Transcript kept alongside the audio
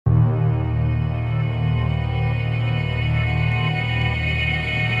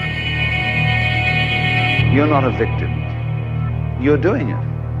You're not a victim. You're doing it.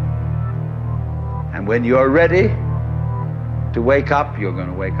 And when you're ready to wake up, you're going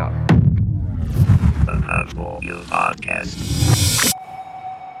to wake up. The Humble You Podcast.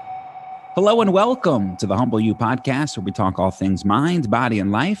 Hello and welcome to the Humble You Podcast, where we talk all things mind, body,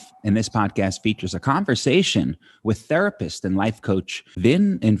 and life. And this podcast features a conversation with therapist and life coach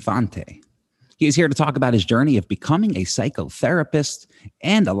Vin Infante. He is here to talk about his journey of becoming a psychotherapist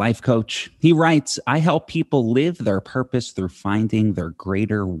and a life coach. He writes, "I help people live their purpose through finding their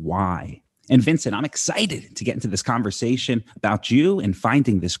greater why." And Vincent, I'm excited to get into this conversation about you and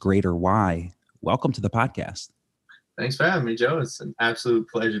finding this greater why. Welcome to the podcast. Thanks for having me, Joe. It's an absolute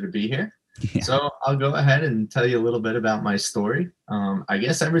pleasure to be here. Yeah. So I'll go ahead and tell you a little bit about my story. I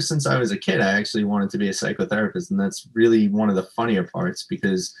guess ever since I was a kid, I actually wanted to be a psychotherapist. And that's really one of the funnier parts,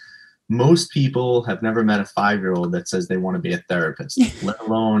 because most people have never met a 5-year-old that says they want to be a therapist, let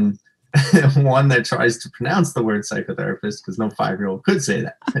alone one that tries to pronounce the word psychotherapist, because no 5-year-old could say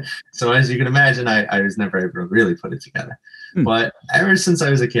that. So as you can imagine, I was never able to really put it together. But ever since I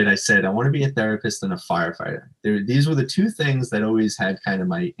was a kid, I said, I want to be a therapist and a firefighter. These were the two things that always had kind of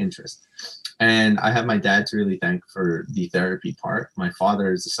my interest. And I have my dad to really thank for the therapy part. My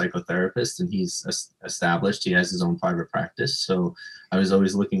father is a psychotherapist, and he's established. He has his own private practice. So I was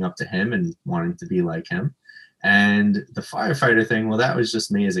always looking up to him and wanting to be like him. And the firefighter thing, well, that was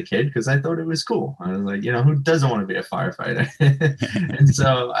just me as a kid, because I thought it was cool. I was like, who doesn't want to be a firefighter? And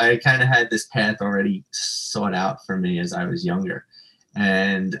so I kind of had this path already sought out for me as I was younger.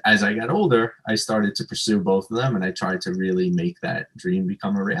 And as I got older, I started to pursue both of them, and I tried to really make that dream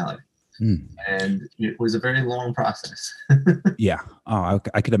become a reality. And it was a very long process. Yeah. Oh,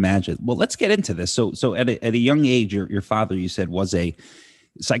 I could imagine. Well, let's get into this. So at a young age, your father, you said, was a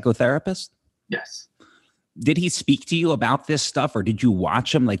psychotherapist? Yes. Did he speak to you about this stuff, or did you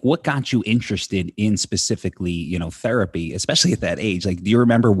watch him? Like, what got you interested in specifically, therapy, especially at that age? Like, do you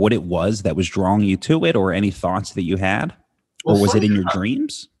remember what it was that was drawing you to it, or any thoughts that you had? Or was it in your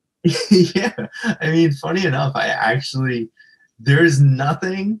dreams? Yeah. I mean, funny enough, there's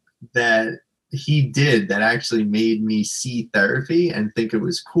nothing that he did that actually made me see therapy and think it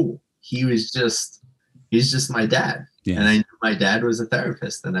was cool. He's just my dad. Yeah. And I knew my dad was a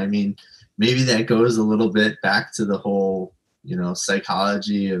therapist. And I mean, maybe that goes a little bit back to the whole,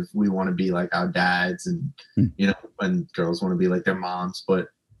 psychology of we want to be like our dads, and, when girls want to be like their moms. But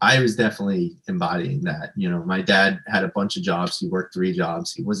I was definitely embodying that. My dad had a bunch of jobs. He worked 3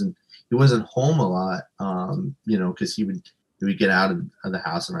 jobs. He wasn't home a lot, because he would get out of the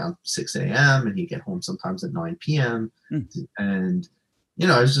house around 6 a.m. and he'd get home sometimes at 9 p.m. And,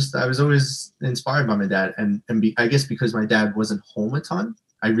 I was always inspired by my dad. And I guess because my dad wasn't home a ton,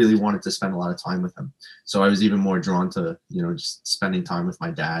 I really wanted to spend a lot of time with him. So I was even more drawn to, just spending time with my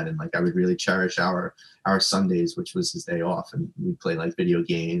dad. And I would really cherish our Sundays, which was his day off. And we'd play video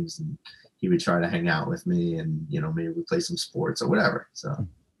games, and he would try to hang out with me, and, maybe we'd play some sports or whatever. So.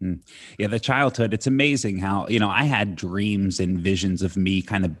 Yeah, the childhood, it's amazing how, I had dreams and visions of me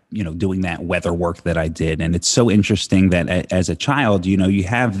kind of, doing that weather work that I did. And it's so interesting that as a child, you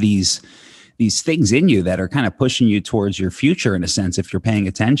have these things in you that are kind of pushing you towards your future, in a sense, if you're paying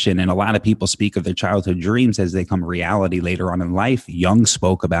attention. And a lot of people speak of their childhood dreams as they come reality later on in life. Jung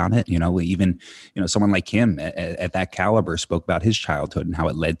spoke about it, even, someone like him at that caliber spoke about his childhood and how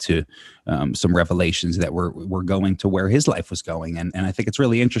it led to some revelations that were going to where his life was going. And I think it's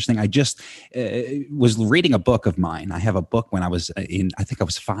really interesting. I just was reading a book of mine. I have a book when I was I think I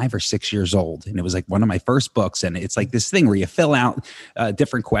was 5 or 6 years old. And it was one of my first books. And it's this thing where you fill out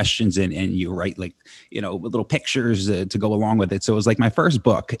different questions and you write little pictures to go along with it. So it was my first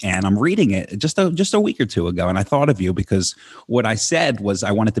book, and I'm reading it just a week or two ago. And I thought of you, because what I said was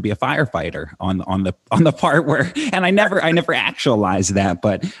I wanted to be a firefighter on the part where, and I never actualized that,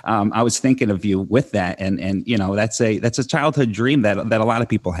 but I was thinking of you with that. And that's a childhood dream that a lot of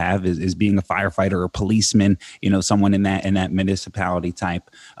people have, is being a firefighter or policeman, someone in that municipality type.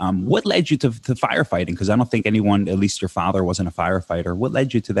 What led you to firefighting? Because I don't think anyone, at least your father, wasn't a firefighter. What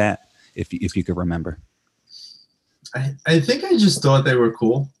led you to that? If you could remember. I think I just thought they were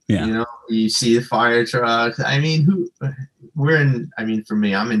cool. Yeah. You see the fire trucks. I mean, for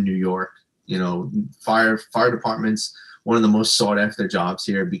me, I'm in New York. Fire departments, one of the most sought after jobs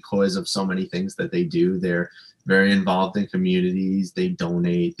here because of so many things that they do. They're very involved in communities. They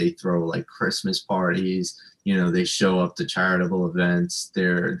donate. They throw Christmas parties. They show up to charitable events.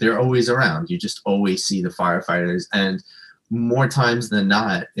 They're always around. You just always see the firefighters. And more times than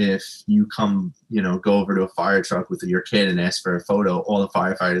not, if you come, go over to a fire truck with your kid and ask for a photo, all the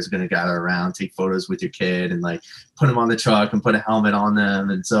firefighters are going to gather around, take photos with your kid, and put them on the truck and put a helmet on them.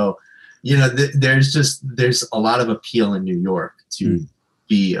 And so there's a lot of appeal in New York to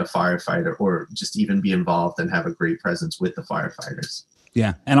be a firefighter, or just even be involved and have a great presence with the firefighters.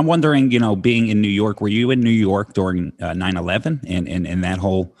 Yeah. And I'm wondering, being in New York, were you in New York during 9/11 and that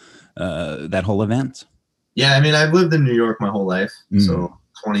whole event? Yeah, I mean, I've lived in New York my whole life. So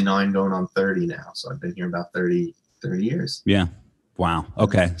 29 going on 30 now. So I've been here about 30 years. Yeah. Wow.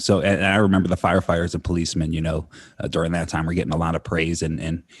 Okay. So and I remember the firefighters and policemen, during that time were getting a lot of praise,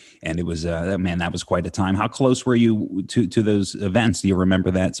 and it was, man, that was quite a time. How close were you to those events? Do you remember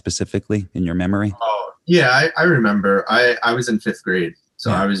that specifically in your memory? Oh, yeah, I remember. I was in 5th grade,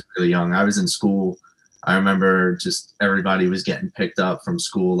 so I was really young. I was in school. I remember just everybody was getting picked up from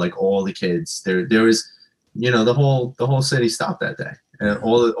school, like all the kids. There was, the whole city stopped that day. And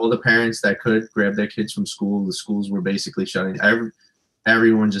all the parents that could grab their kids from school. The schools were basically shutting.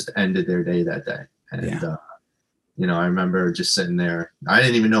 Everyone just ended their day that day. And I remember just sitting there. I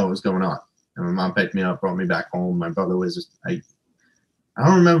didn't even know what was going on. And my mom picked me up, brought me back home. My brother was I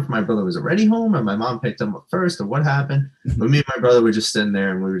don't remember if my brother was already home or my mom picked him up first or what happened. But me and my brother were just sitting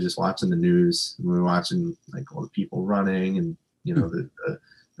there and we were just watching the news. And we were watching like all the people running and the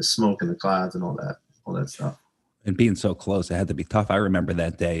smoke and the clouds and all that stuff. And being so close, it had to be tough. I remember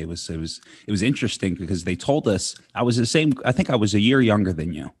that day. It was interesting because they told us I was the same. I think I was a year younger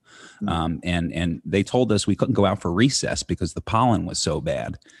than you, and they told us we couldn't go out for recess because the pollen was so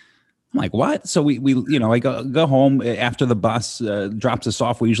bad. I'm like, what? So we I go home after the bus drops us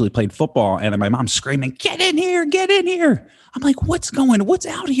off. We usually played football, and my mom's screaming, "Get in here! Get in here!" I'm like, what's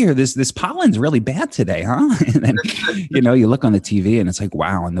out here? This pollen's really bad today, huh? And then you look on the TV, and it's like,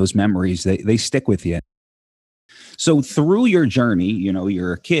 wow. And those memories they stick with you. So through your journey,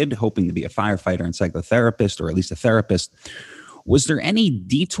 you're a kid hoping to be a firefighter and psychotherapist, or at least a therapist. Was there any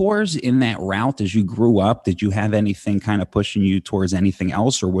detours in that route as you grew up? Did you have anything kind of pushing you towards anything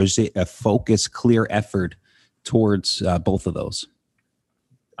else, or was it a focused, clear effort towards both of those?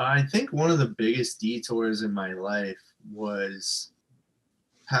 I think one of the biggest detours in my life was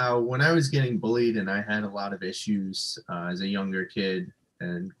how when I was getting bullied and I had a lot of issues as a younger kid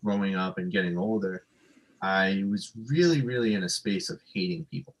and growing up and getting older, I was really, really in a space of hating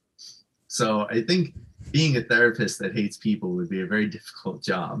people. So I think being a therapist that hates people would be a very difficult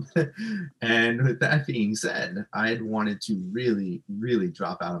job. And with that being said, I had wanted to really, really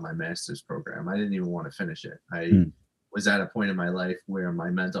drop out of my master's program. I didn't even want to finish it. I was at a point in my life where my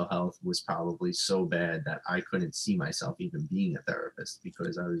mental health was probably so bad that I couldn't see myself even being a therapist,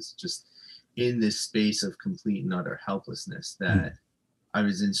 because I was just in this space of complete and utter helplessness that I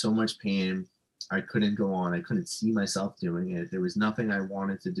was in so much pain. I couldn't go on. I couldn't see myself doing it. There was nothing I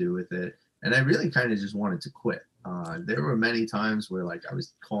wanted to do with it. And I really kind of just wanted to quit. There were many times where like I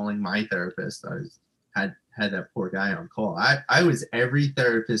was calling my therapist. Had that poor guy on call. I was every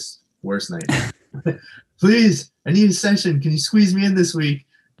therapist's worst nightmare. Please, I need a session. Can you squeeze me in this week?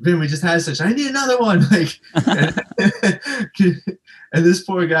 Vin, we just had a session. I need another one. And this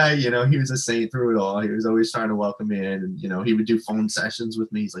poor guy, he was a saint through it all. He was always trying to welcome me in. And, he would do phone sessions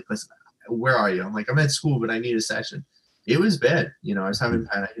with me. He's like, listen, where are you? I'm like, I'm at school, but I need a session. It was bad. I was having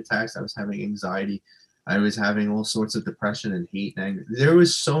panic attacks. I was having anxiety. I was having all sorts of depression and hate and anger. There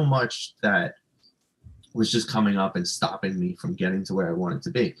was so much that was just coming up and stopping me from getting to where I wanted to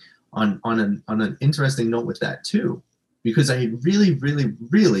be. On an interesting note with that too, because I really, really,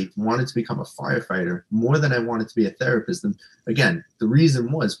 really wanted to become a firefighter more than I wanted to be a therapist. And again, the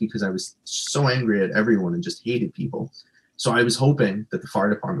reason was because I was so angry at everyone and just hated people. So I was hoping that the fire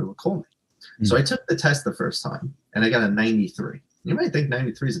department would call me. So I took the test the first time and I got a 93. You might think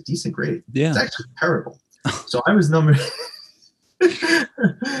 93 is a decent grade. Yeah. It's actually terrible. So I was number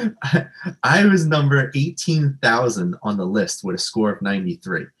I was number 18,000 on the list with a score of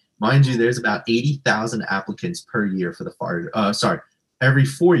 93. Mind you, there's about 80,000 applicants per year for the every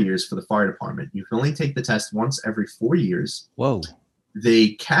 4 years for the fire department. You can only take the test once every 4 years. Whoa. They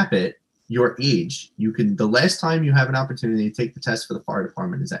cap it. Your age, the last time you have an opportunity to take the test for the fire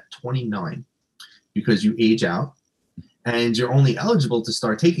department is at 29, because you age out, and you're only eligible to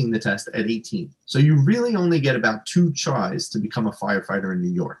start taking the test at 18. So you really only get about 2 tries to become a firefighter in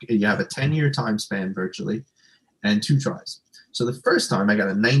New York. You have a 10-year time span virtually, and 2 tries. So the first time I got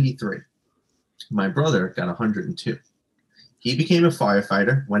a 93. My brother got 102. He became a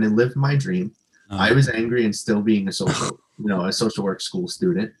firefighter, went and lived my dream. I was angry and still being a social work school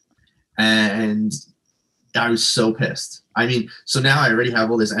student. And I was so pissed. I mean, so now I already have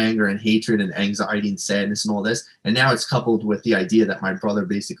all this anger and hatred and anxiety and sadness and all this. And now it's coupled with the idea that my brother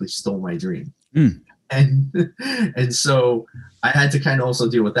basically stole my dream. And so I had to kind of also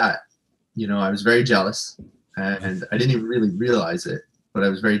deal with that. I was very jealous and I didn't even really realize it but I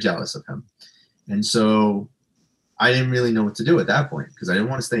was very jealous of him. And so I didn't really know what to do at that point because I didn't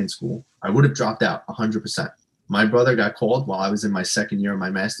want to stay in school. I would have dropped out 100%. My brother got called while I was in my second year of my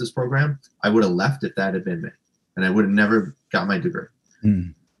master's program. I would have left if that had been me, and I would have never got my degree.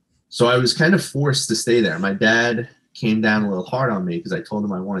 So I was kind of forced to stay there. My dad came down a little hard on me because I told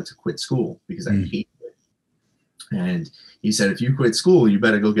him I wanted to quit school because I hated it. And he said, if you quit school, you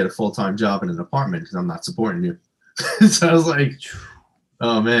better go get a full-time job in an apartment because I'm not supporting you. So I was like,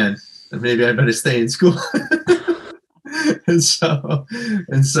 oh man, maybe I better stay in school. and so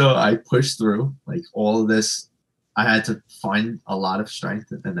I pushed through like all of this. I had to find a lot of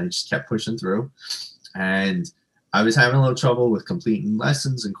strength, and I just kept pushing through. And I was having a little trouble with completing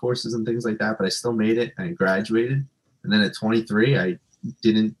lessons and courses and things like that, but I still made it and I graduated. And then at 23, I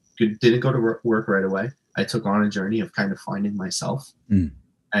didn't go to work right away. I took on a journey of kind of finding myself.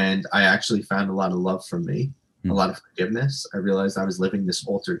 And I actually found a lot of love from me, a lot of forgiveness. I realized I was living this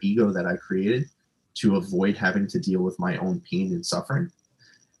alter ego that I created to avoid having to deal with my own pain and suffering.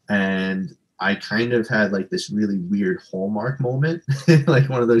 And I kind of had like this really weird Hallmark moment, like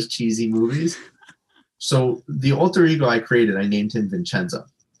one of those cheesy movies. So the alter ego I created, I named him Vincenzo.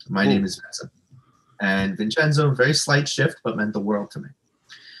 My name is Vincent. And Vincenzo, very slight shift, but meant the world to me.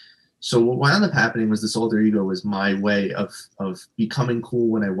 So what wound up happening was this alter ego was my way of becoming cool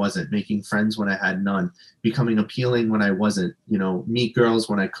when I wasn't, making friends when I had none, becoming appealing when I wasn't, meet girls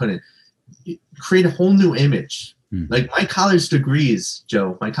when I couldn't, create a whole new image. Like my college degrees,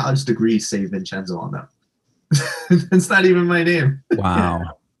 Joe, say Vincenzo on them. That's not even my name. Wow.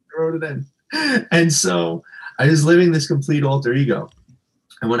 I wrote it in. And so I was living this complete alter ego.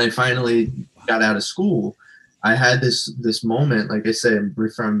 And when I finally got out of school, I had this moment, like I said, I'm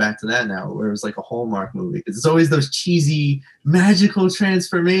referring back to that now, where it was like a Hallmark movie. Because it's always those cheesy, magical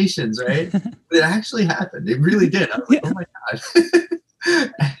transformations, right? But it actually happened. It really did. I was like, oh my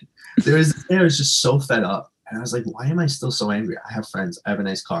God. I was just so fed up. And I was like, why am I still so angry? I have friends. I have a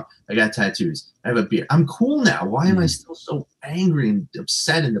nice car. I got tattoos. I have a beard. I'm cool now. Why am I still so angry and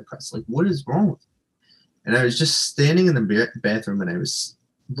upset and depressed? Like, what is wrong with me? And I was just standing in the bathroom and I was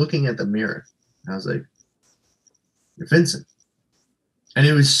looking at the mirror. And I was like, you're Vincent. And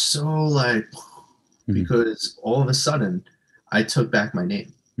it was so like, because all of a sudden I took back my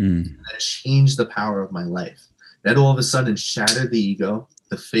name. And that changed the power of my life. That all of a sudden shattered the ego,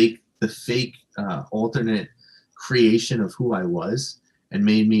 the fake alternate creation of who I was, and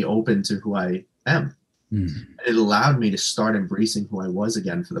made me open to who I am. And it allowed me to start embracing who I was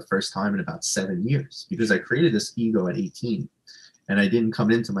again for the first time in about 7 years, because I created this ego at 18 and I didn't come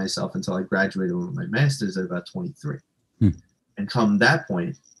into myself until I graduated with my master's at about 23. And come that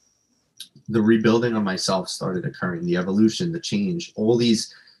point, the rebuilding of myself started occurring, the evolution, the change, all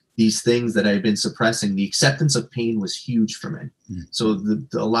these things that I've been suppressing. The acceptance of pain was huge for me. So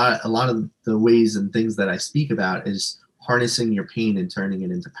a lot of the ways and things that I speak about is harnessing your pain and turning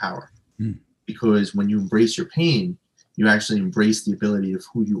it into power. Because when you embrace your pain, you actually embrace the ability of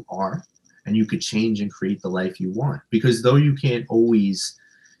who you are, and you could change and create the life you want. Because though you can't always,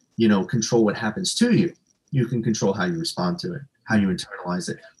 control what happens to you, you can control how you respond to it, how you internalize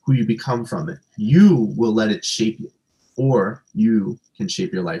it, who you become from it. You will let it shape you, or you can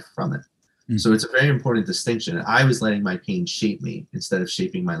shape your life from it. So it's a very important distinction. I was letting my pain shape me instead of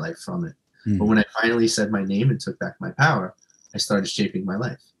shaping my life from it. But when I finally said my name and took back my power, I started shaping my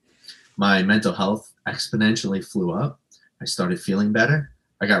life. My mental health exponentially flew up. I started feeling better.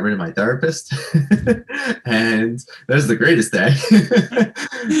 I got rid of my therapist. And that was the greatest day.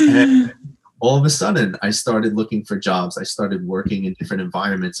 And all of a sudden, I started looking for jobs. I started working in different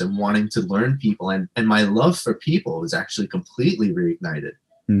environments and wanting to learn people. And my love for people was actually completely reignited.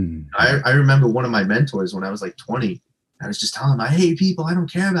 I remember one of my mentors when I was like 20. I was just telling him, I hate people. I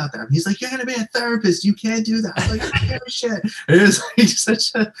don't care about them. He's like, you're going to be a therapist. You can't do that. I was like, I don't give a shit. It was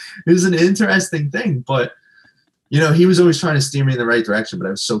like it was an interesting thing. But, he was always trying to steer me in the right direction, but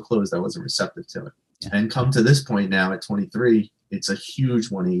I was so closed I wasn't receptive to it. And come to this point now at 23, it's a huge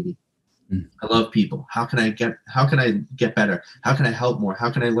 180. I love people. How can I get better? How can I help more?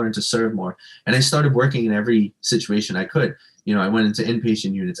 How can I learn to serve more? And I started working in every situation I could. I went into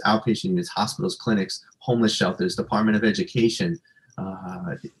inpatient units, outpatient units, hospitals, clinics, homeless shelters, Department of Education.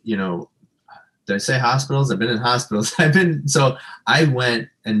 Did I say hospitals? I've been in hospitals. So I went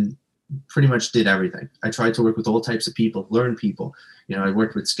and pretty much did everything. I tried to work with all types of people, learn people. I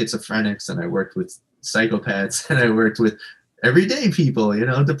worked with schizophrenics, and I worked with psychopaths, and I worked with everyday people,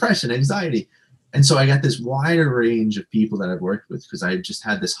 depression, anxiety. And so I got this wider range of people that I've worked with because I just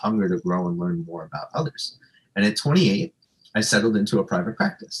had this hunger to grow and learn more about others. And at 28, I settled into a private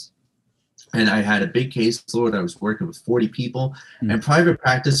practice. And I had a big caseload. I was working with 40 people, and private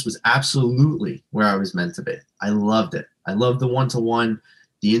practice was absolutely where I was meant to be. I loved it. I loved the one-to-one,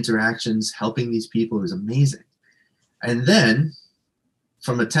 the interactions, helping these people. It was amazing. And then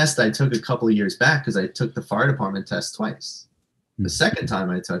from a test I took a couple of years back, because I took the fire department test twice. The second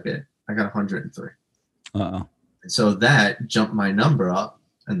time I took it, I got 103. Uh-oh. And so that jumped my number up,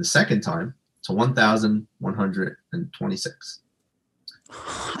 and the second time to 1,126.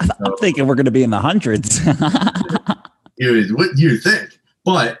 I'm thinking we're going to be in the hundreds. What do you think?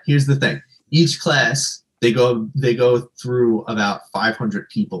 But here's the thing: each class they go through about 500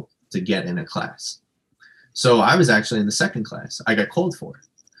 people to get in a class. So I was actually in the second class. I got called for it.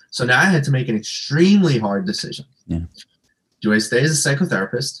 So now I had to make an extremely hard decision. Yeah. Do I stay as a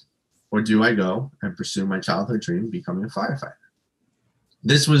psychotherapist, or do I go and pursue my childhood dream, becoming a firefighter?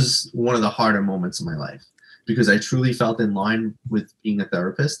 This was one of the harder moments of my life, because I truly felt in line with being a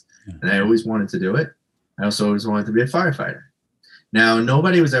therapist, and I always wanted to do it. I also always wanted to be a firefighter. Now,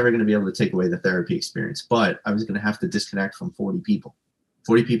 nobody was ever going to be able to take away the therapy experience, but I was going to have to disconnect from 40 people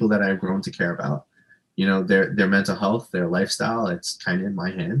that I've grown to care about. You know, their mental health, their lifestyle, it's kind of in my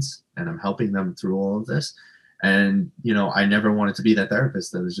hands, and I'm helping them through all of this. And, you know, I never wanted to be that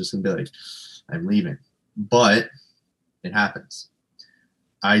therapist that was just going to be like, I'm leaving. But it happens.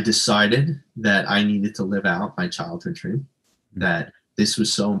 I decided that I needed to live out my childhood dream, that this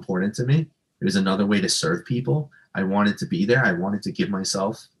was so important to me. It was another way to serve people. I wanted to be there. I wanted to give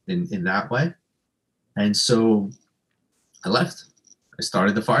myself in that way. And so I left. I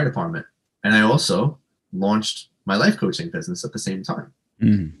started the fire department. And I also launched my life coaching business at the same time.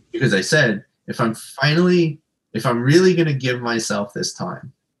 Because I said, if I'm really going to give myself this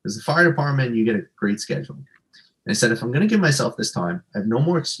time, because the fire department, you get a great schedule. And I said, if I'm going to give myself this time, I have no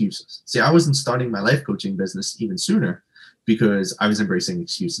more excuses. See, I wasn't starting my life coaching business even sooner because I was embracing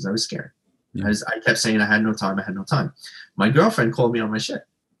excuses. I was scared. Yeah. I kept saying I had no time. My girlfriend called me on my shit.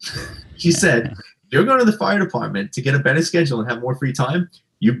 She said, you're going to the fire department to get a better schedule and have more free time.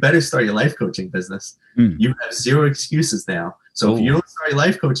 You better start your life coaching business. You have zero excuses now. So if you don't start your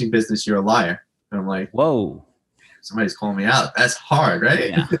life coaching business, you're a liar. And I'm like, whoa, somebody's calling me out. That's hard,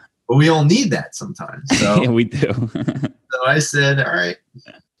 right? Yeah. But we all need that sometimes. So yeah, we do. So I said, all right,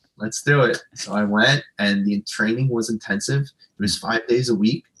 let's do it. So I went, and the training was intensive. It was 5 days a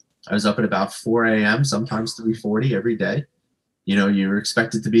week. I was up at about 4 a.m., sometimes 3:40 every day. You know, you were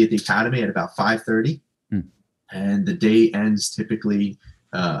expected to be at the academy at about 5:30. And the day ends typically,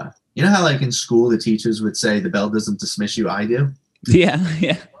 you know how like in school the teachers would say the bell doesn't dismiss you, I do? Yeah.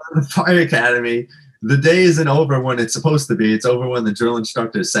 The fire academy, the day isn't over when it's supposed to be. It's over when the drill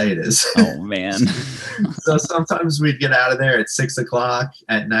instructors say it is. Oh, man. So sometimes we'd get out of there at 6 o'clock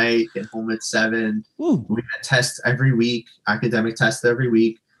at night, get home at 7. Ooh. We had tests every week, academic tests every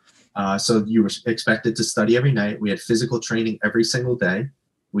week. So you were expected to study every night. We had physical training every single day.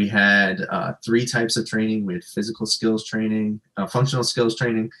 We had 3 types of training. We had physical skills training, functional skills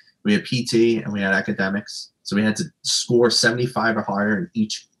training. We had PT, and we had academics. So we had to score 75 or higher in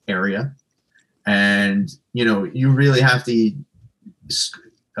each area. And, you know, you really have to,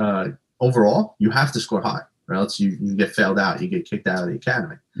 overall, you have to score high, or else you get failed out. You get kicked out of the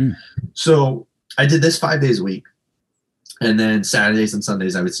academy. So I did this 5 days a week. And then Saturdays and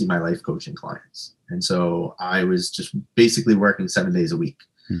Sundays, I would see my life coaching clients. And so I was just basically working 7 days a week.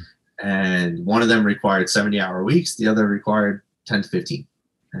 And one of them required 70-hour weeks. The other required 10 to 15.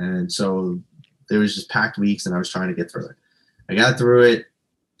 And so there was just packed weeks, and I was trying to get through it. I got through it.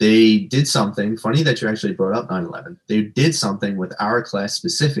 They did something funny that you actually brought up 9/11. They did something with our class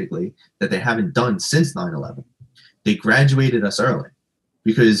specifically that they haven't done since 9/11. They graduated us early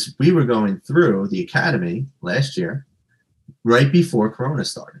because we were going through the academy last year right before Corona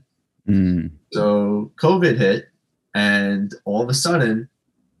started. So COVID hit, and all of a sudden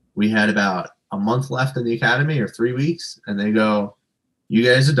we had about a month left in the academy, or 3 weeks, and they go, you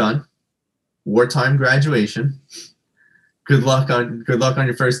guys are done. Wartime graduation. Good luck on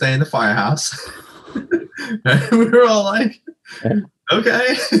your first day in the firehouse. We were all like,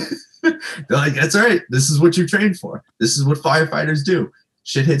 okay. They're like, that's all right. This is what you trained for. This is what firefighters do.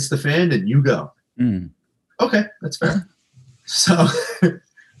 Shit hits the fan and you go. Okay, that's fair. So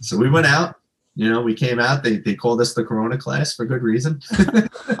we went out. You know, we came out. They called us the Corona class for good reason.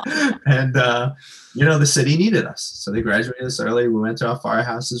 And, you know, the city needed us. So they graduated us early. We went to our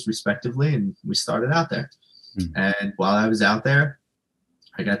firehouses respectively, and we started out there. And while I was out there,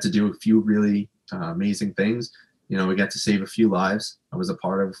 I got to do a few really amazing things. You know, we got to save a few lives. I was a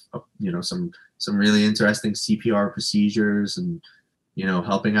part of you know, some really interesting CPR procedures, and, you know,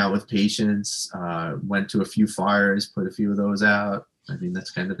 helping out with patients. Went to a few fires, put a few of those out. I mean,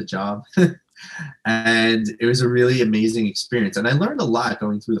 that's kind of the job. And it was a really amazing experience. And I learned a lot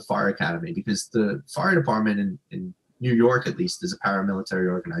going through the fire academy, because the fire department in New York, at least, is a paramilitary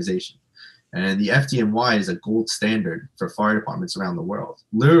organization. And the FDNY is a gold standard for fire departments around the world.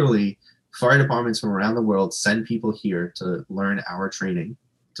 Literally, fire departments from around the world send people here to learn our training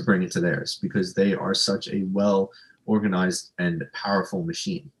to bring it to theirs, because they are such a well-organized and powerful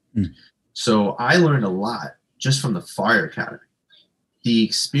machine. So I learned a lot just from the fire academy. The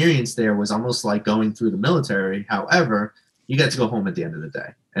experience there was almost like going through the military. However, you got to go home at the end of the day.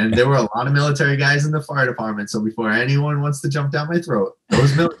 And there were a lot of military guys in the fire department. So before anyone wants to jump down my throat,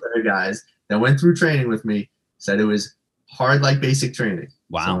 those military guys that went through training with me said it was hard like basic training.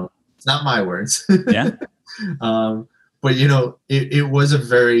 Wow. So it's not my words. Yeah. But, you know, it was a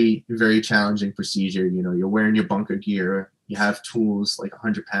very, very challenging procedure. You know, you're wearing your bunker gear. You have tools like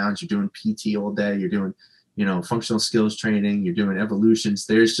 100 pounds. You're doing PT all day. You're doing, you know, functional skills training. You're doing evolutions.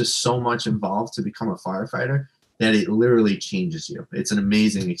 There's just so much involved to become a firefighter that it literally changes you. It's an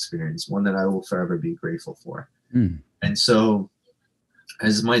amazing experience, one that I will forever be grateful for. And so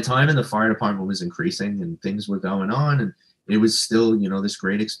as my time in the fire department was increasing and things were going on, and it was still, you know, this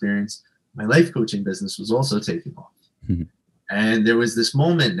great experience, my life coaching business was also taking off. And there was this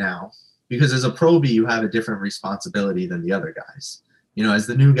moment now, because as a probie, you have a different responsibility than the other guys. You know, as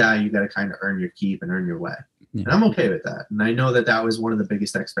the new guy, you got to kind of earn your keep and earn your way. And I'm okay with that. And I know that that was one of the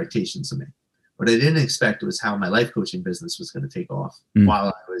biggest expectations of me. What I didn't expect was how my life coaching business was going to take off while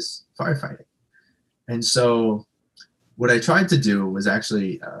I was firefighting. And so what I tried to do was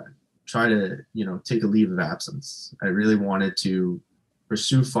actually try to, you know, take a leave of absence. I really wanted to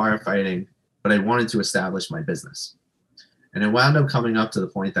pursue firefighting, but I wanted to establish my business. And it wound up coming up to the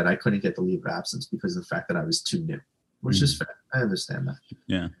point that I couldn't get the leave of absence because of the fact that I was too new, which is fair. I understand that.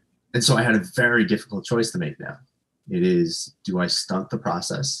 Yeah. And so I had a very difficult choice to make now. It is, do I stunt the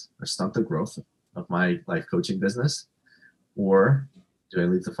process or stunt the growth of my life coaching business, or do I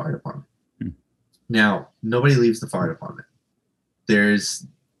leave the fire department? Now, nobody leaves the fire department. There's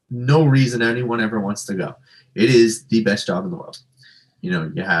no reason anyone ever wants to go. It is the best job in the world. You know,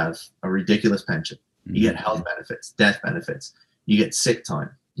 you have a ridiculous pension. You get health benefits, death benefits. You get sick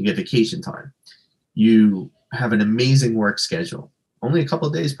time. You get vacation time. You have an amazing work schedule, only a couple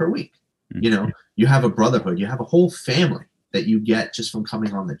of days per week. You know, you have a brotherhood. You have a whole family that you get just from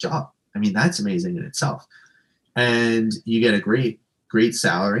coming on the job. I mean, that's amazing in itself. And you get a great, great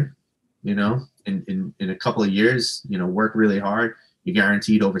salary, you know, in a couple of years, you know, work really hard. You're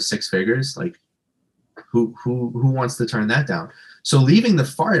guaranteed over 6 figures. Like who wants to turn that down? So leaving the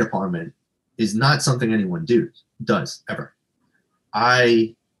fire department is not something anyone does ever.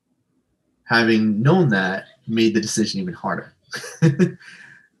 I, having known that, made the decision even harder.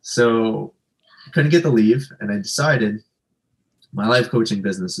 So I couldn't get the leave, and I decided my life coaching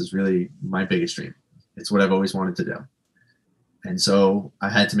business is really my biggest dream. It's what I've always wanted to do. And so I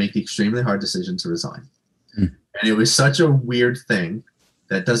had to make the extremely hard decision to resign. And it was such a weird thing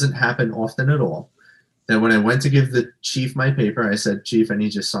that doesn't happen often at all, that when I went to give the chief my paper, I said, "Chief, I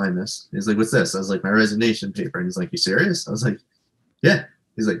need you to sign this." He's like, "What's this?" I was like, "My resignation paper." And he's like, "You serious?" I was like, "Yeah."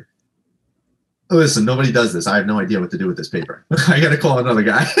 He's like, "Oh, listen, nobody does this. I have no idea what to do with this paper. I got to call another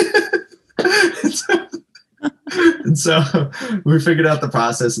guy." And so we figured out the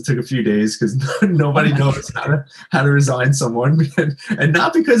process. It took a few days because nobody knows how to resign someone, and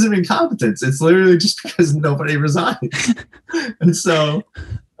not because of incompetence. It's literally just because nobody resigned. And so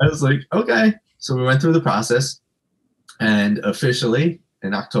I was like, okay. So we went through the process, and officially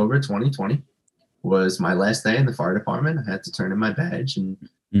in October 2020 was my last day in the fire department. I had to turn in my badge and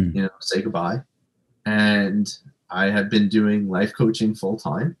you know, say goodbye. And I have been doing life coaching full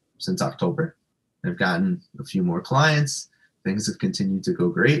time since October. I've gotten a few more clients. Things have continued to go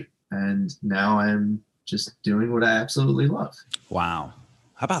great. And now I'm just doing what I absolutely love. Wow.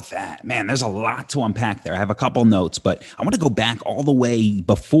 How about that? Man, there's a lot to unpack there. I have a couple notes, but I want to go back all the way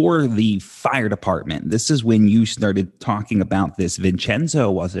before the fire department. This is when you started talking about this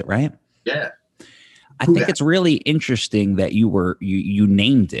Vincenzo, was it, right? Yeah. I think it's really interesting that you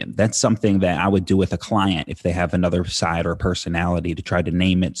named him. That's something that I would do with a client if they have another side or personality, to try to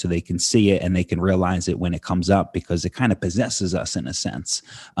name it so they can see it and they can realize it when it comes up, because it kind of possesses us in a sense.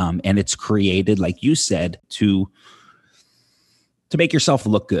 And it's created, like you said, to make yourself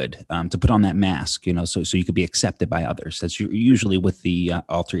look good, to put on that mask, you know, so you could be accepted by others. That's usually what the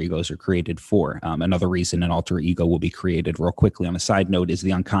alter egos are created for. Another reason an alter ego will be created, real quickly on a side note, is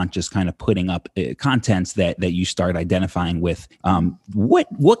the unconscious kind of putting up contents that you start identifying with.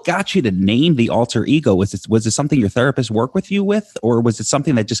 What got you to name the alter ego? Was it something your therapist worked with you with, or was it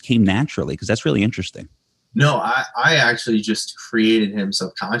something that just came naturally? Because that's really interesting. No, I actually just created him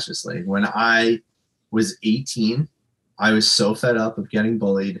subconsciously. When I was 18, I was so fed up of getting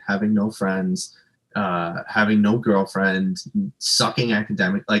bullied, having no friends, having no girlfriend, sucking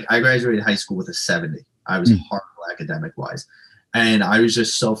academic. Like, I graduated high school with a 70. I was horrible academic wise. And I was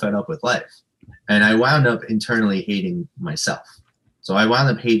just so fed up with life. And I wound up internally hating myself. So I wound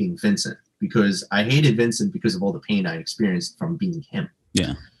up hating Vincent because I hated Vincent because of all the pain I experienced from being him.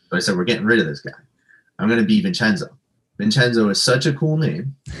 Yeah. So I said, we're getting rid of this guy. I'm going to be Vincenzo. Vincenzo is such a cool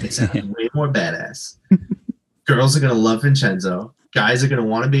name. It sounds way more badass. Girls are going to love Vincenzo. Guys are going to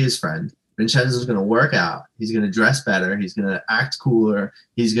want to be his friend. Vincenzo's going to work out. He's going to dress better. He's going to act cooler.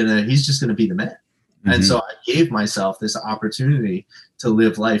 He's just going to be the man. And so I gave myself this opportunity to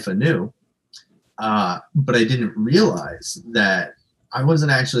live life anew. But I didn't realize that I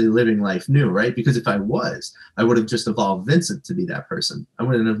wasn't actually living life new, right? Because if I was, I would have just evolved Vincent to be that person. I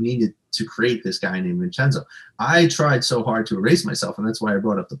wouldn't have needed to create this guy named Vincenzo. I tried so hard to erase myself, and that's why I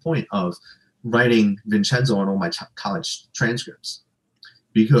brought up the point of writing Vincenzo on all my college transcripts,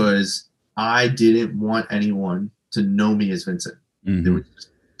 because I didn't want anyone to know me as Vincent.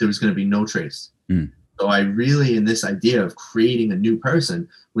 There was going to be no trace. So I really, in this idea of creating a new person,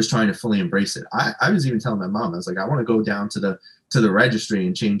 was trying to fully embrace it. I was even telling my mom, I was like, I want to go down to the registry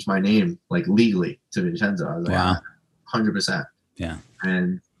and change my name, like, legally to Vincenzo. I was like, wow. 100%. Yeah.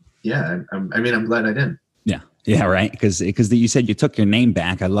 And yeah, I'm glad I didn't. Yeah. Yeah, right. Because you said you took your name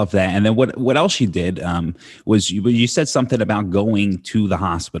back. I love that. And then what else you did was you said something about going to the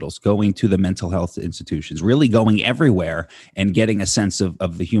hospitals, going to the mental health institutions, really going everywhere and getting a sense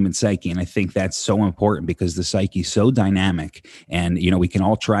of the human psyche. And I think that's so important because the psyche is so dynamic. And we can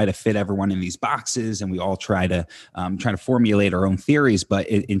all try to fit everyone in these boxes, and we all try to formulate our own theories. But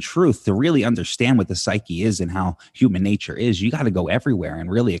in truth, to really understand what the psyche is and how human nature is, you got to go everywhere and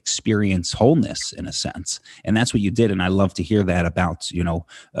really experience wholeness in a sense. And that's what you did. And I love to hear that about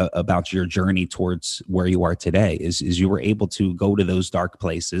your journey towards where you are today is you were able to go to those dark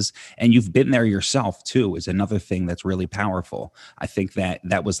places, and you've been there yourself too, is another thing that's really powerful. I think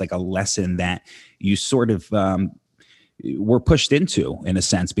that was like a lesson that you sort of, were pushed into in a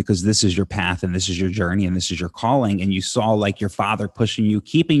sense, because this is your path and this is your journey and this is your calling. And you saw like your father pushing you,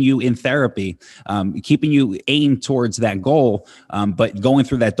 keeping you in therapy, keeping you aimed towards that goal. But going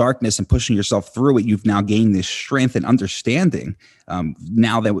through that darkness and pushing yourself through it, you've now gained this strength and understanding.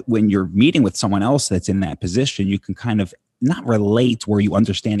 Now that when you're meeting with someone else that's in that position, you can kind of not relate where you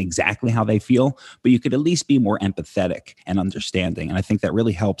understand exactly how they feel, but you could at least be more empathetic and understanding. And I think that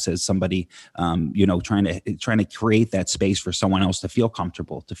really helps as somebody, trying to create that space for someone else to feel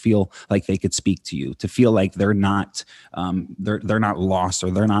comfortable, to feel like they could speak to you, to feel like they're not lost,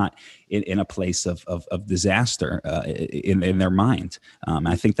 or they're not in a place of disaster in their mind.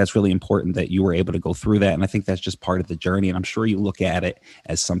 I think that's really important that you were able to go through that. And I think that's just part of the journey. And I'm sure you look at it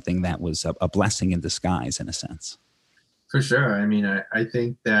as something that was a blessing in disguise in a sense. For sure. I mean, I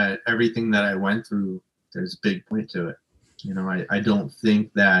think that everything that I went through, there's a big point to it. I don't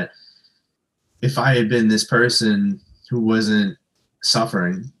think that if I had been this person who wasn't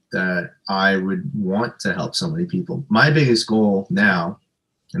suffering, that I would want to help so many people. My biggest goal now,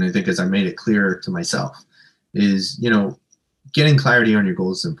 and I think as I made it clearer to myself, is, getting clarity on your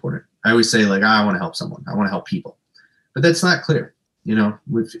goals is important. I always say, like, I want to help someone. I want to help people. But that's not clear.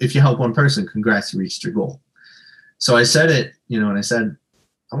 If you help one person, congrats, you reached your goal. So I said it, and I said,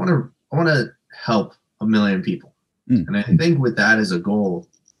 I want to help 1 million people. And I think with that as a goal,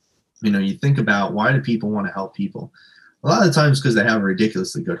 you think about, why do people want to help people? A lot of the times because they have a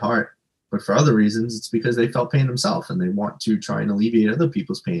ridiculously good heart, but for other reasons, it's because they felt pain themselves and they want to try and alleviate other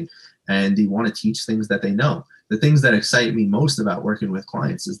people's pain, and they want to teach things that they know. The things that excite me most about working with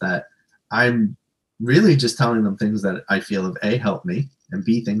clients is that I'm really just telling them things that I feel have A, helped me, and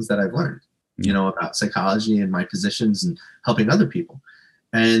B, things that I've learned. About psychology and my positions and helping other people.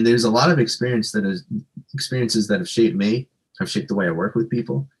 And there's a lot of experiences that have shaped me, have shaped the way I work with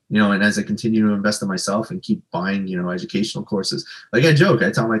people, and as I continue to invest in myself and keep buying, educational courses, like I joke, I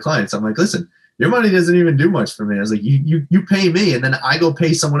tell my clients, I'm like, listen, your money doesn't even do much for me. I was like, you pay me, and then I go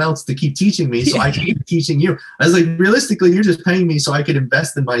pay someone else to keep teaching me, so I can keep teaching you. I was like, realistically, you're just paying me so I could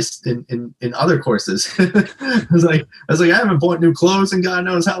invest in other courses. I was like, I haven't bought new clothes in God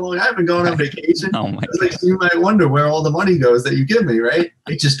knows how long. I haven't gone on vacation. Oh my I was like, so you might wonder where all the money goes that you give me, right?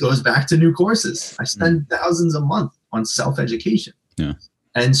 It just goes back to new courses. I spend thousands a month on self-education. Yeah.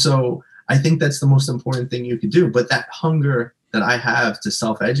 And so I think that's the most important thing you could do. But that hunger that I have to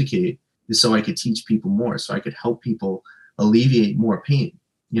self-educate is so I could teach people more, so I could help people alleviate more pain,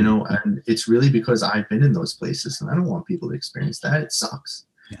 and it's really because I've been in those places, and I don't want people to experience that. It sucks.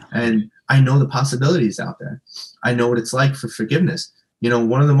 Yeah. And I know the possibilities out there. I know what it's like for forgiveness.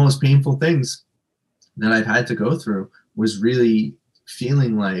 One of the most painful things that I've had to go through was really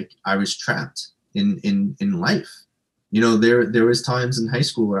feeling like I was trapped in life. There was times in high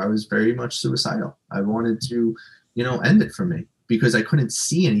school where I was very much suicidal. I wanted to, end it for me because I couldn't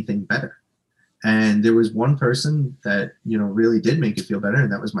see anything better. And there was one person that, really did make it feel better.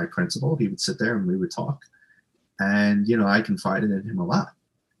 And that was my principal. He would sit there and we would talk. And, I confided in him a lot.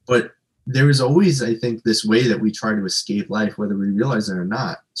 But there was always, I think, this way that we try to escape life, whether we realize it or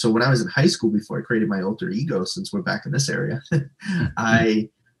not. So when I was in high school, before I created my alter ego, since we're back in this area, I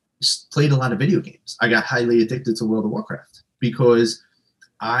played a lot of video games. I got highly addicted to World of Warcraft because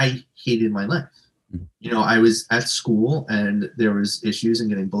I hated my life. I was at school and there was issues and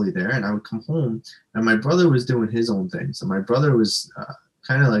getting bullied there, and I would come home and my brother was doing his own things. And my brother was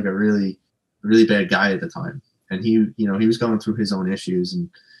kind of like a really, really bad guy at the time. And he was going through his own issues, and,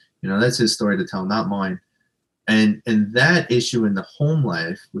 that's his story to tell, not mine. And that issue in the home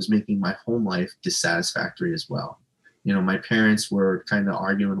life was making my home life dissatisfactory as well. My parents were kind of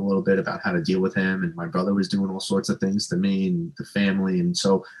arguing a little bit about how to deal with him, and my brother was doing all sorts of things to me and the family. And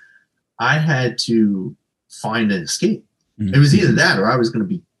so I had to find an escape. It was either that or I was going to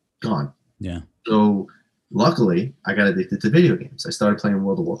be gone. Yeah. So luckily, I got addicted to video games. I started playing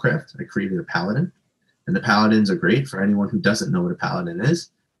World of Warcraft. I created a paladin, and the paladins are great for anyone who doesn't know what a paladin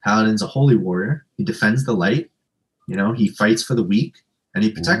is. Paladin's a holy warrior. He defends the light. He fights for the weak, and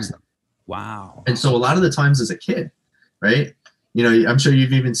he protects them. Wow. And so a lot of the times as a kid, right? I'm sure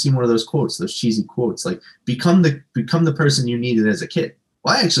you've even seen one of those quotes, those cheesy quotes, like become the person you needed as a kid.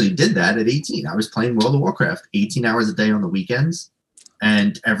 Well, I actually did that at 18. I was playing World of Warcraft 18 hours a day on the weekends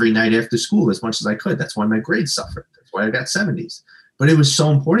and every night after school as much as I could. That's why my grades suffered. That's why I got 70s. But it was so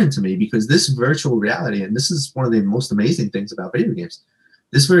important to me because this virtual reality, and this is one of the most amazing things about video games,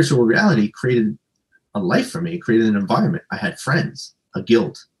 this virtual reality created a life for me, created an environment. I had friends, a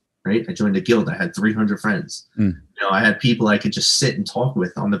guild, right? I joined a guild. I had 300 friends. I had people I could just sit and talk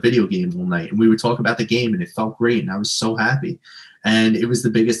with on the video game all night. And we would talk about the game and it felt great. And I was so happy. And it was the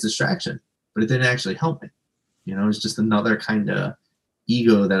biggest distraction, but it didn't actually help me. It was just another kind of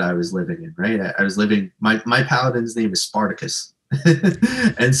ego that I was living in, right? I was living, my paladin's name is Spartacus.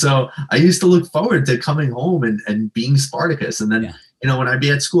 And so I used to look forward to coming home and being Spartacus. And then, when I'd be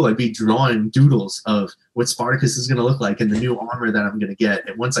at school, I'd be drawing doodles of what Spartacus is going to look like and the new armor that I'm going to get.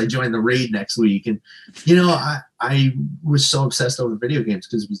 And once I join the raid next week, and, I was so obsessed over video games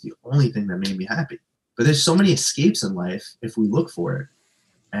because it was the only thing that made me happy. But there's so many escapes in life if we look for it.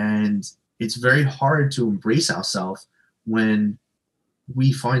 And it's very hard to embrace ourselves when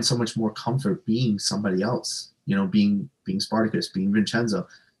we find so much more comfort being somebody else, being Spartacus, being Vincenzo,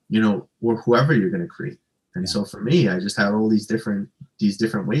 or whoever you're going to create. And so for me, I just had all these different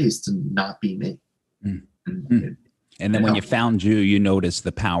ways to not be me. And then when you found you noticed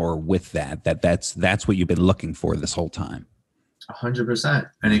the power with that's what you've been looking for this whole time. 100%.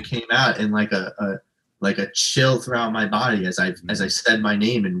 And it came out in like a chill throughout my body as I said my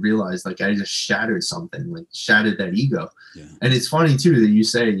name and realized like I just shattered something, like shattered that ego. Yeah. And it's funny too that you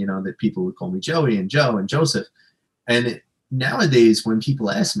say, that people would call me Joey and Joe and Joseph. And nowadays when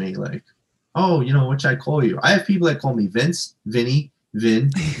people ask me like, oh, what should I call you? I have people that call me Vince, Vinny,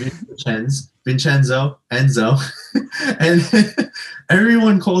 Vincenzo, Enzo. And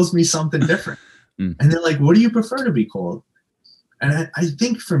everyone calls me something different. And they're like, what do you prefer to be called? And I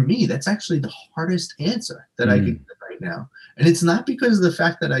think for me, that's actually the hardest answer that I can give right now. And it's not because of the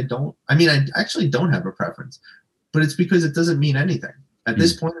fact that I actually don't have a preference, but it's because it doesn't mean anything. At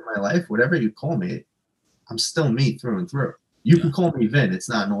this point in my life, whatever you call me, I'm still me through and through. You can call me Vin, it's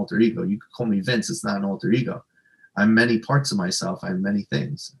not an alter ego. You could call me Vince, it's not an alter ego. I'm many parts of myself, I'm many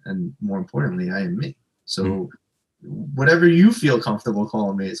things. And more importantly, I am me. So whatever you feel comfortable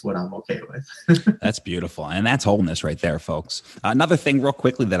calling me is what I'm okay with. That's beautiful. And that's wholeness right there, folks. Another thing real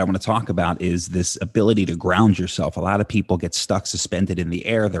quickly that I want to talk about is this ability to ground yourself. A lot of people get stuck suspended in the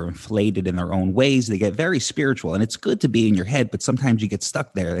air. They're inflated in their own ways. They get very spiritual, and it's good to be in your head, but sometimes you get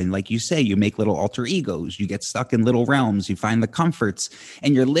stuck there. And like you say, you make little alter egos. You get stuck in little realms. You find the comforts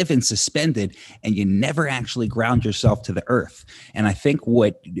and you're living suspended, and you never actually ground yourself to the earth. And I think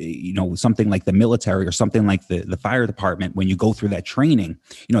what, something like the military or something like the fire department, when you go through that training,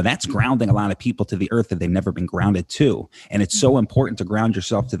 that's grounding a lot of people to the earth that they've never been grounded to. And it's so important to ground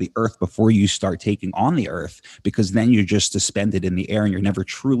yourself to the earth before you start taking on the earth, because then you're just suspended in the air and you're never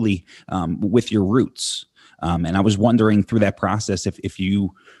truly with your roots. And I was wondering through that process if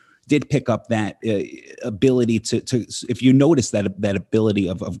you did pick up that ability to if you notice that ability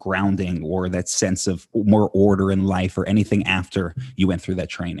of grounding, or that sense of more order in life, or anything after you went through that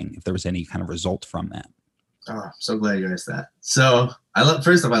training, if there was any kind of result from that. Oh, I'm so glad you asked that. So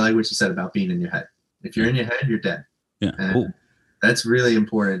first off, I like what you said about being in your head. If you're in your head, you're dead. Yeah. And that's really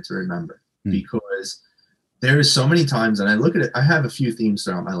important to remember, because there is so many times, and I look at it, I have a few themes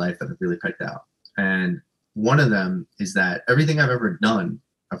throughout my life that I've really picked out. And one of them is that everything I've ever done,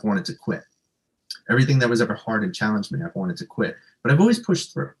 I've wanted to quit. Everything that was ever hard and challenged me, I've wanted to quit. But I've always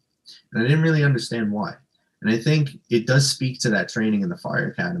pushed through. And I didn't really understand why. And I think it does speak to that training in the Fire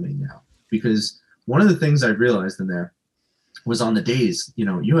Academy now. Because one of the things I realized in there was, on the days,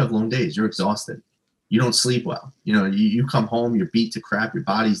 you have long days, you're exhausted. You don't sleep well. You come home, you're beat to crap, your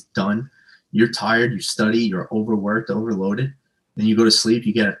body's done. You're tired, you study, you're overworked, overloaded. Then you go to sleep,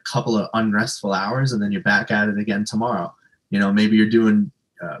 you get a couple of unrestful hours, and then you're back at it again tomorrow. Maybe you're doing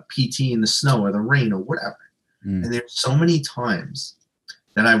PT in the snow or the rain or whatever. And there's so many times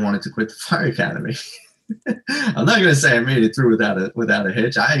that I wanted to quit the Fire Academy. I'm not going to say I made it through without a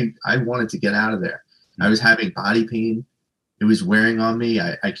hitch. I wanted to get out of there. I was having body pain. It was wearing on me.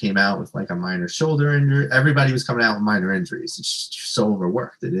 I came out with like a minor shoulder injury. Everybody was coming out with minor injuries. It's just so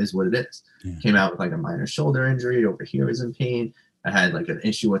overworked. It is what it is. Yeah. Came out with like a minor shoulder injury. Over here was in pain. I had like an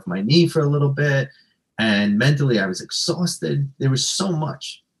issue with my knee for a little bit. And mentally, I was exhausted. There was so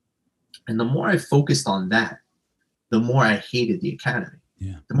much. And the more I focused on that, the more I hated the academy.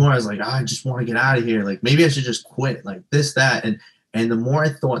 Yeah. The more I was like, I just want to get out of here. Like, maybe I should just quit, like this, that. And the more I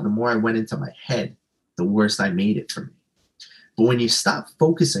thought, the more I went into my head, the worse I made it for me. But when you stop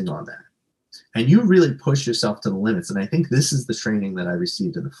focusing on that and you really push yourself to the limits, and I think this is the training that I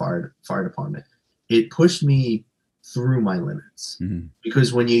received in the fire department, it pushed me through my limits.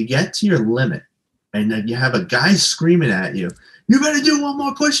 Because when you get to your limit and then you have a guy screaming at you, you better do one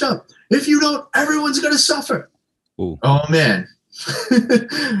more push-up. If you don't, everyone's going to suffer. Ooh. Oh, man.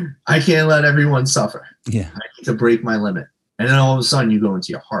 I can't let everyone suffer. Yeah. I need to break my limit. And then all of a sudden you go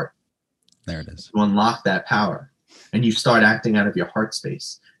into your heart. There it is. You unlock that power. And you start acting out of your heart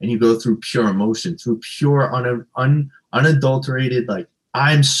space, and you go through pure emotion, through pure, unadulterated, like,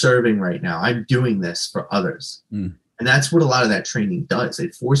 I'm serving right now. I'm doing this for others. And that's what a lot of that training does.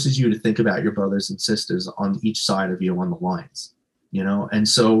 It forces you to think about your brothers and sisters on each side of you on the lines, and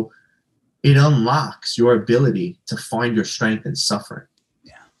so it unlocks your ability to find your strength in suffering.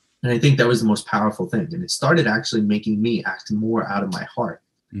 Yeah. And I think that was the most powerful thing. And it started actually making me act more out of my heart.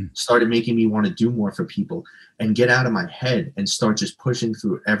 Started making me want to do more for people and get out of my head and start just pushing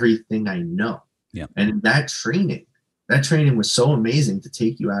through everything I know. Yeah. And that training was so amazing to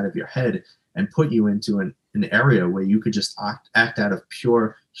take you out of your head and put you into an area where you could just act out of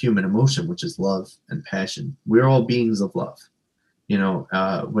pure human emotion, which is love and passion. We're all beings of love.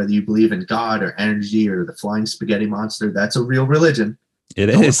 Whether you believe in God or energy or the flying spaghetti monster, that's a real religion. It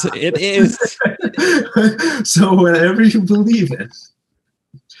is. It is. So whatever you believe in,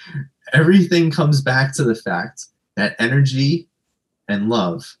 everything comes back to the fact that energy and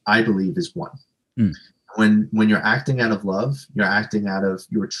love, I believe, is one. When you're acting out of love, you're acting out of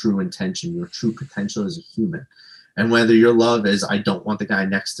your true intention, your true potential as a human. And whether your love is, I don't want the guy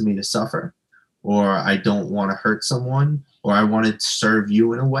next to me to suffer, or I don't want to hurt someone, or I want to serve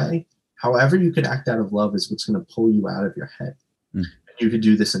you in a way, however you could act out of love is what's going to pull you out of your head. And you could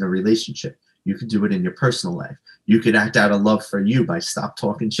do this in a relationship. You could do it in your personal life. You could act out of love for you by stop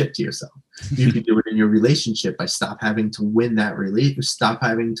talking shit to yourself. You could do it in your relationship by stop having to win stop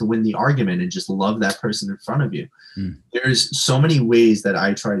having to win the argument and just love that person in front of you. There's so many ways that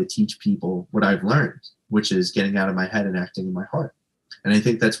I try to teach people what I've learned, which is getting out of my head and acting in my heart. And I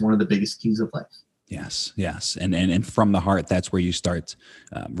think that's one of the biggest keys of life. Yes, yes. And from the heart, that's where you start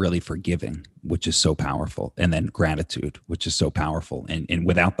really forgiving, which is so powerful. And then gratitude, which is so powerful. And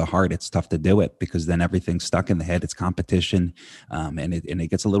without the heart, it's tough to do it, because then everything's stuck in the head. It's competition. And it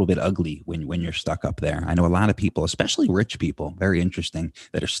gets a little bit ugly when you're stuck up there. I know a lot of people, especially rich people, very interesting,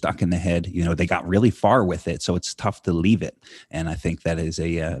 that are stuck in the head. They got really far with it, so it's tough to leave it. And I think that is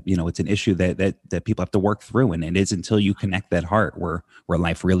it's an issue that people have to work through. And it is until you connect that heart where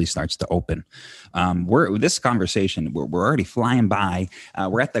life really starts to open. This conversation, we're already flying by.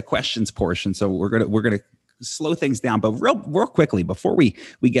 We're at the questions portion, so we're gonna slow things down. But real quickly, before we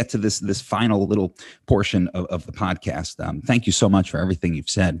get to this final little portion of the podcast, thank you so much for everything you've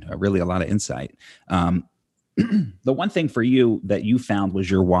said. Really, a lot of insight. The one thing for you that you found was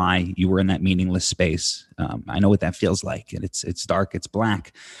your why. You were in that meaningless space. I know what that feels like, and it's dark, it's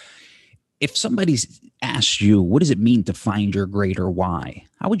black. If somebody's asked you, what does it mean to find your greater why?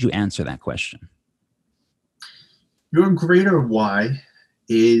 How would you answer that question? Your greater why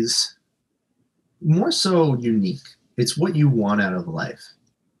is more so unique. It's what you want out of life.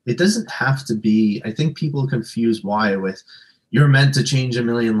 It doesn't have to be, I think people confuse why with you're meant to change a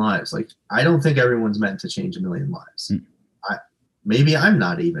million lives. Like, I don't think everyone's meant to change a million lives. Maybe I'm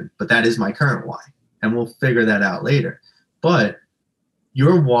not even, but that is my current why. And we'll figure that out later. But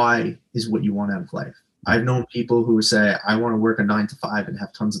your why is what you want out of life. I've known people who say, I want to work a 9 to 5 and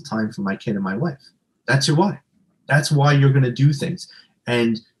have tons of time for my kid and my wife. That's your why. That's why you're going to do things.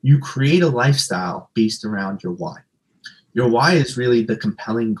 And you create a lifestyle based around your why. Your why is really the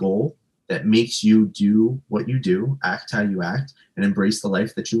compelling goal that makes you do what you do, act how you act, and embrace the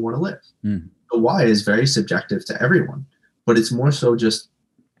life that you want to live. The why is very subjective to everyone, but it's more so just,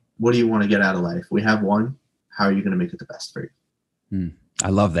 what do you want to get out of life? We have one. How are you going to make it the best for you? I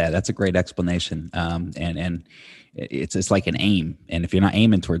love that. That's a great explanation. And it's like an aim. And if you're not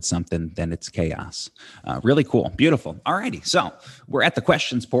aiming towards something, then it's chaos. Really cool. Beautiful. All righty. So we're at the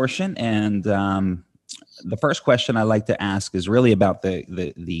questions portion. And the first question I like to ask is really about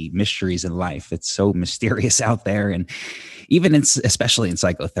the mysteries in life. It's so mysterious out there. And even especially in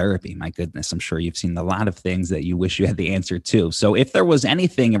psychotherapy, my goodness, I'm sure you've seen a lot of things that you wish you had the answer to. So if there was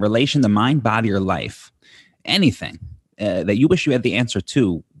anything in relation to mind, body, or life, anything that you wish you had the answer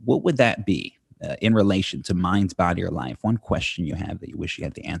to, what would that be in relation to mind, body, or life? One question you have that you wish you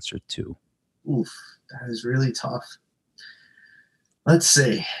had the answer to. Oof, that is really tough. Let's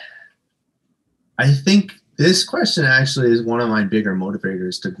see. I think this question actually is one of my bigger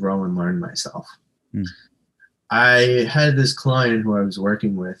motivators to grow and learn myself. I had this client who I was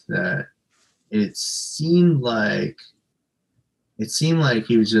working with that it seemed like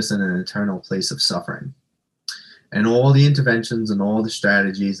he was just in an eternal place of suffering. And all the interventions and all the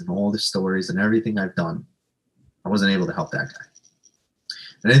strategies and all the stories and everything I've done, I wasn't able to help that guy.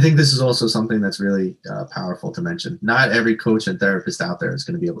 And I think this is also something that's really powerful to mention. Not every coach and therapist out there is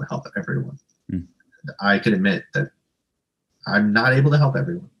going to be able to help everyone. I can admit that I'm not able to help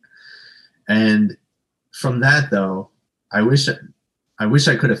everyone. And from that, though, I wish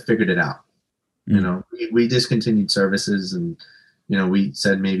I could have figured it out. You know, we discontinued services, and we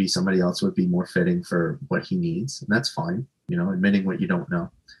said maybe somebody else would be more fitting for what he needs, and that's fine. Admitting what you don't know.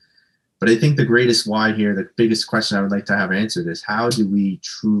 But I think the greatest why here, the biggest question I would like to have answered is, how do we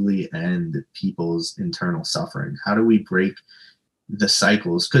truly end people's internal suffering? How do we break the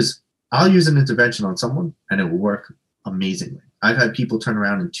cycles? Because I'll use an intervention on someone and it will work amazingly. I've had people turn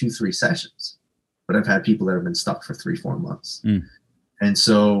around in 2-3 sessions, but I've had people that have been stuck for 3-4 months. And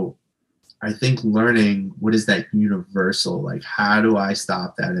so I think learning what is that universal, like, how do I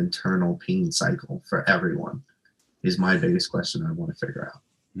stop that internal pain cycle for everyone, is my biggest question I want to figure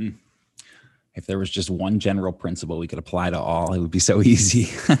out. If there was just one general principle we could apply to all, it would be so easy.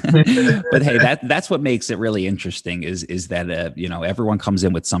 But hey, that's what makes it really interesting is that, everyone comes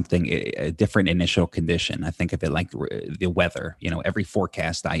in with something, a different initial condition. I think of it like the weather. Every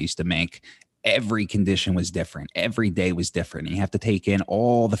forecast I used to make, every condition was different. Every day was different. And you have to take in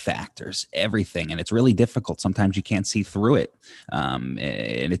all the factors, everything. And it's really difficult. Sometimes you can't see through it. And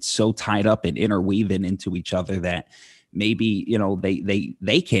it's so tied up and interweaving into each other that maybe,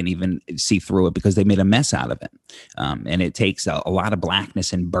 they can't even see through it because they made a mess out of it. And it takes a lot of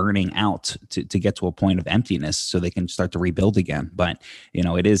blackness and burning out to get to a point of emptiness so they can start to rebuild again. But,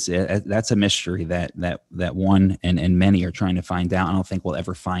 it is, that's a mystery that one and many are trying to find out. I don't think we'll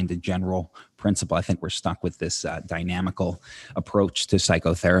ever find a general principle. I think we're stuck with this dynamical approach to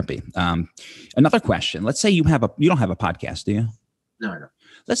psychotherapy. Another question, let's say you don't have a podcast, do you? No, I don't.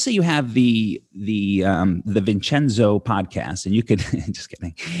 Let's say you have the Vincenzo podcast, and you could just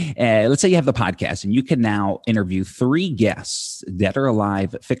kidding. Let's say you have the podcast, and you can now interview 3 guests, dead or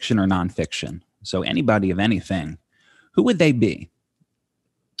alive, fiction or nonfiction. So anybody of anything, who would they be?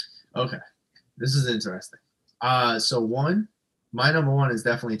 Okay, this is interesting. So my number one is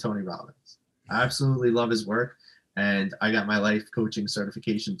definitely Tony Robbins. I absolutely love his work. And I got my life coaching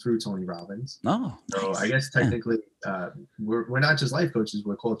certification through Tony Robbins. Oh, so nice. I guess technically we're not just life coaches,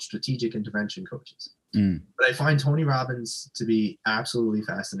 we're called strategic intervention coaches. But I find Tony Robbins to be absolutely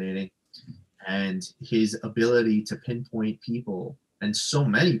fascinating, and his ability to pinpoint people, and so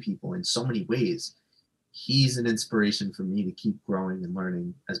many people in so many ways. He's an inspiration for me to keep growing and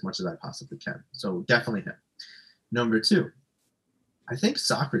learning as much as I possibly can. So definitely him. Number 2, I think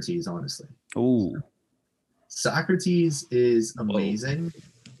Socrates, honestly. Oh. Socrates is amazing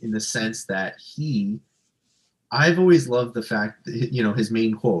in the sense that I've always loved the fact that, his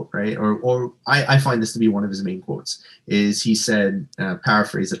main quote, right? Or I find this to be one of his main quotes, is he said,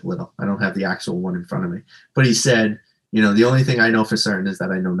 paraphrase it a little, I don't have the actual one in front of me, but he said, the only thing I know for certain is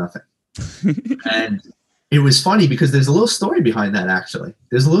that I know nothing. And it was funny because there's a little story behind that, actually.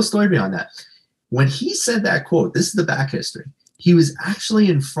 There's a little story behind that. When he said that quote, this is the back history. He was actually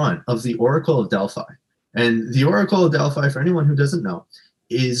in front of the Oracle of Delphi. And the Oracle of Delphi, for anyone who doesn't know,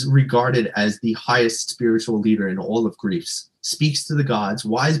 is regarded as the highest spiritual leader in all of Greece. Speaks to the gods,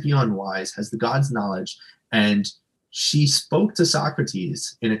 wise beyond wise, has the gods' knowledge. And she spoke to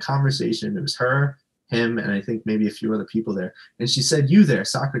Socrates in a conversation. It was her, him, and I think maybe a few other people there. And she said, "You there,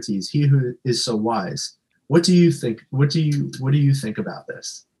 Socrates, he who is so wise. What do you think? What do you think about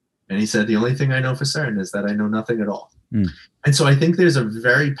this?" And he said, "The only thing I know for certain is that I know nothing at all." And so I think there's a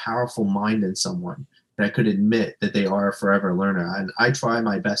very powerful mind in someone that could admit that they are a forever learner. And I try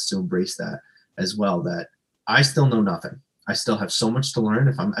my best to embrace that as well, that I still know nothing. I still have so much to learn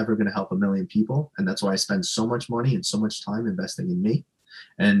if I'm ever going to help a million people. And that's why I spend so much money and so much time investing in me.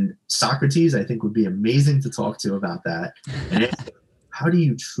 And Socrates, I think, would be amazing to talk to about that. And how do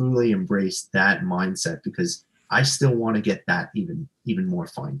you truly embrace that mindset? Because I still want to get that even more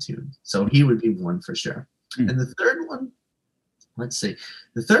fine-tuned. So he would be one for sure. And the third one, let's see.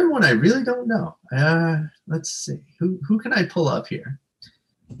 The third one I really don't know. Let's see. Who can I pull up here?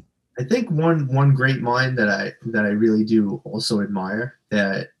 I think one great mind that I really do also admire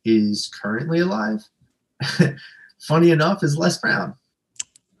that is currently alive, funny enough, is Les Brown.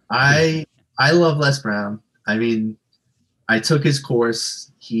 I love Les Brown. I mean, I took his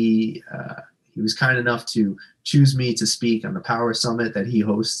course. He was kind enough to choose me to speak on the Power Summit that he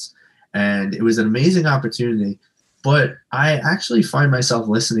hosts, and it was an amazing opportunity. But I actually find myself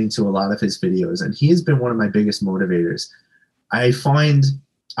listening to a lot of his videos, and he has been one of my biggest motivators.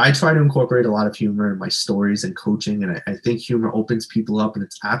 I try to incorporate a lot of humor in my stories and coaching, and I think humor opens people up, and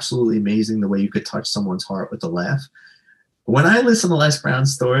it's absolutely amazing the way you could touch someone's heart with a laugh. When I listen to Les Brown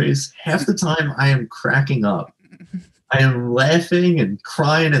stories, half the time I am cracking up. I am laughing and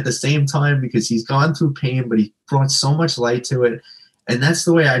crying at the same time because he's gone through pain, but he brought so much light to it. And that's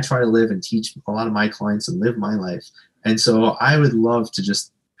the way I try to live and teach a lot of my clients and live my life. And so I would love to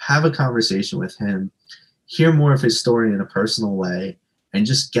just have a conversation with him, hear more of his story in a personal way, and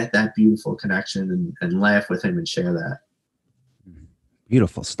just get that beautiful connection and laugh with him and share that.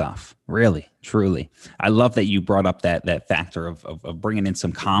 Beautiful stuff. Really, truly. I love that you brought up that factor of bringing in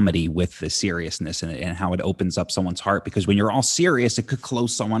some comedy with the seriousness and how it opens up someone's heart, because when you're all serious, it could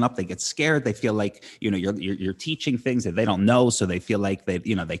close someone up. They get scared. They feel like, you're teaching things that they don't know. So they feel like they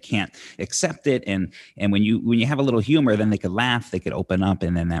can't accept it. And when you have a little humor, then they could laugh, they could open up,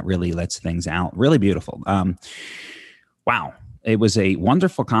 and then that really lets things out. Really beautiful. Wow. It was a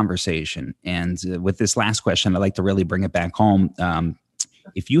wonderful conversation. And with this last question, I'd like to really bring it back home.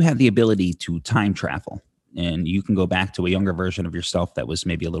 If you had the ability to time travel and you can go back to a younger version of yourself that was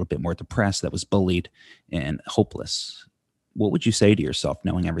maybe a little bit more depressed, that was bullied and hopeless, what would you say to yourself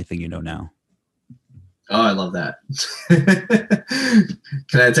knowing everything you know now? Oh, I love that.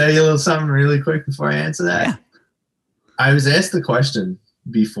 Can I tell you a little something really quick before I answer that? Yeah. I was asked the question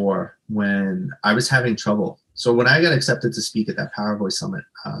before when I was having trouble. So when I got accepted to speak at that Power Voice Summit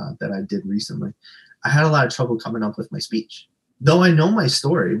that I did recently, I had a lot of trouble coming up with my speech. Though I know my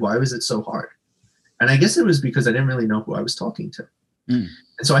story, why was it so hard? And I guess it was because I didn't really know who I was talking to. And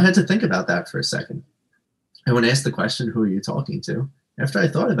so I had to think about that for a second. And when I asked the question, who are you talking to? After I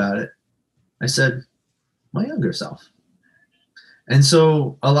thought about it, I said, my younger self. And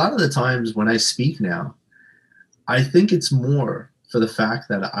so a lot of the times when I speak now, I think it's more for the fact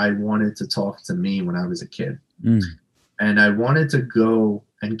that I wanted to talk to me when I was a kid. And I wanted to go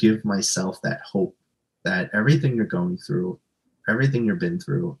and give myself that hope that everything you're going through, everything you've been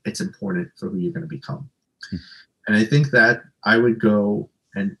through, it's important for who you're going to become. And I think that I would go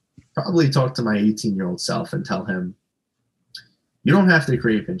and probably talk to my 18-year-old self and tell him, you don't have to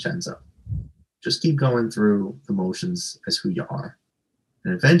create Vincenzo. Just keep going through the motions as who you are.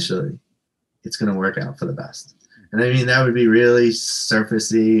 And eventually, it's going to work out for the best. And I mean, that would be really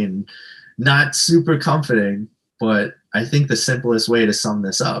surfacey and not super comforting, but I think the simplest way to sum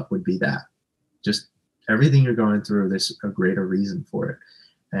this up would be that. Just everything you're going through, there's a greater reason for it.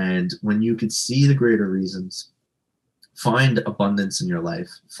 And when you can see the greater reasons, find abundance in your life,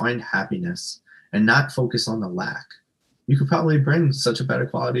 find happiness, and not focus on the lack, you could probably bring such a better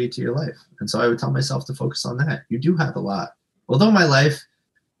quality to your life. And so I would tell myself to focus on that. You do have a lot. Although my life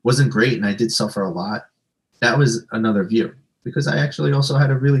wasn't great and I did suffer a lot, that was another view, because I actually also had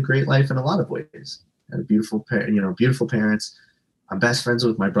a really great life in a lot of ways. I had a beautiful parents. I'm best friends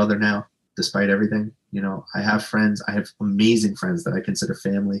with my brother now, despite everything. I have friends. I have amazing friends that I consider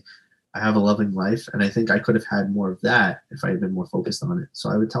family. I have a loving life, and I think I could have had more of that if I had been more focused on it.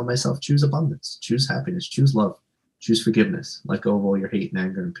 So I would tell myself, choose abundance, choose happiness, choose love, choose forgiveness, let go of all your hate and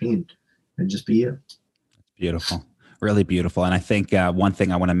anger and pain, and just be you. Beautiful. Really beautiful. And I think one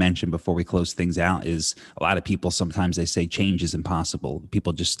thing I want to mention before we close things out is a lot of people, sometimes they say change is impossible.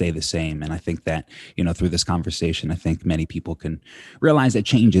 People just stay the same. And I think that, through this conversation, I think many people can realize that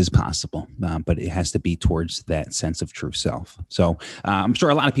change is possible, but it has to be towards that sense of true self. So I'm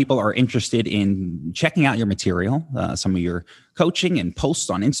sure a lot of people are interested in checking out your material, some of your coaching and posts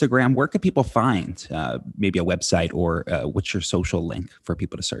on Instagram. Where can people find maybe a website, or what's your social link for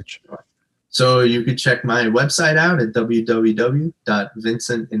people to search? So you could check my website out at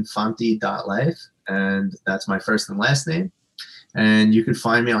www.vincentinfante.life, and that's my first and last name. And you can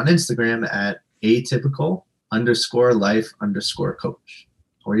find me on Instagram at atypical_life_coach.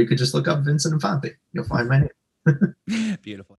 Or you could just look up Vincent Infante. You'll find my name. Beautiful.